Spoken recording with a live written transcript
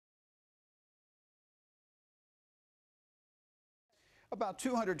About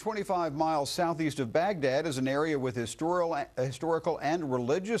 225 miles southeast of Baghdad is an area with historical and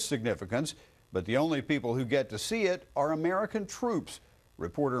religious significance, but the only people who get to see it are American troops.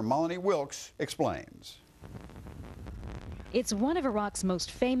 Reporter Melanie Wilkes explains. It's one of Iraq's most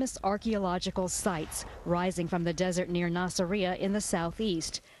famous archaeological sites, rising from the desert near Nasiriyah in the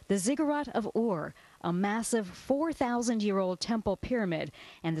southeast. The Ziggurat of Ur, a massive 4,000-year-old temple pyramid,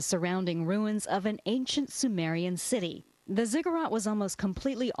 and the surrounding ruins of an ancient Sumerian city. The ziggurat was almost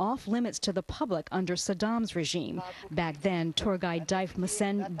completely off limits to the public under Saddam's regime. Back then, tour guide Daif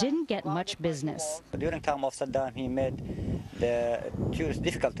Musen didn't get much business. During time of Saddam, he made the tourists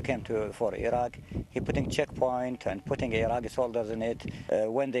difficult to come for Iraq. He putting checkpoint and putting Iraqi soldiers in it.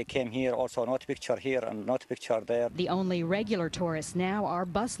 When they came here, also not picture here and not picture there. The only regular tourists now are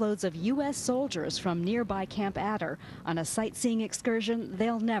busloads of U.S. soldiers from nearby Camp Adder on a sightseeing excursion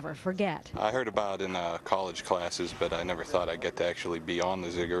they'll never forget. I heard about it in college classes, but I never thought I'd get to actually be on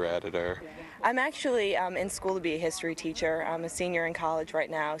the Ziggurat at Ur. I'm actually in school to be a history teacher. I'm a senior in college right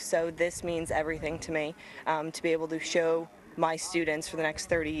now, so this means everything to me, to be able to show my students for the next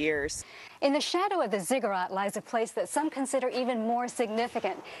 30 years. In the shadow of the ziggurat lies a place that some consider even more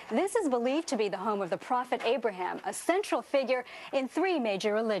significant. This is believed to be the home of the prophet Abraham, a central figure in 3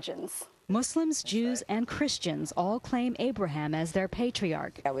 major religions. Muslims, Jews, and Christians all claim Abraham as their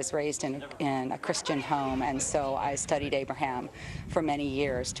patriarch. I was raised in a Christian home, and so I studied Abraham for many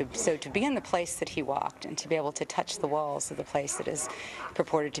years. So to be in the place that he walked and to be able to touch the walls of the place that is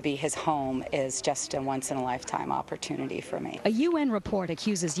purported to be his home is just a once-in-a-lifetime opportunity for me. A UN report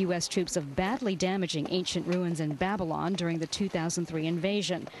accuses U.S. troops of badly damaging ancient ruins in Babylon during the 2003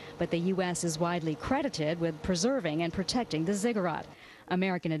 invasion, but the U.S. is widely credited with preserving and protecting the ziggurat.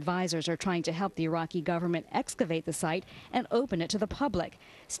 American advisors are trying to help the Iraqi government excavate the site and open it to the public.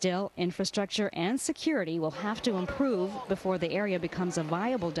 Still, infrastructure and security will have to improve before the area becomes a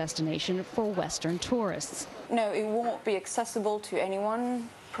viable destination for Western tourists. No, it won't be accessible to anyone,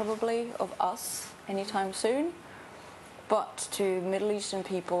 probably, of us anytime soon, but to Middle Eastern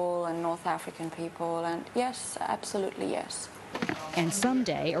people and North African people, and yes, absolutely yes. And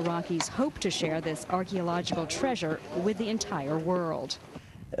someday, Iraqis hope to share this archaeological treasure with the entire world.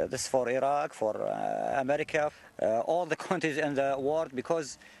 This is for Iraq, for America, all the countries in the world,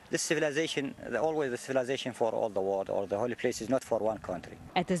 because this civilization, always the civilization for all the world, or the holy place is not for one country.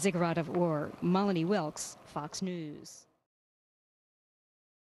 At the Ziggurat of Ur, Melanie Wilkes, Fox News.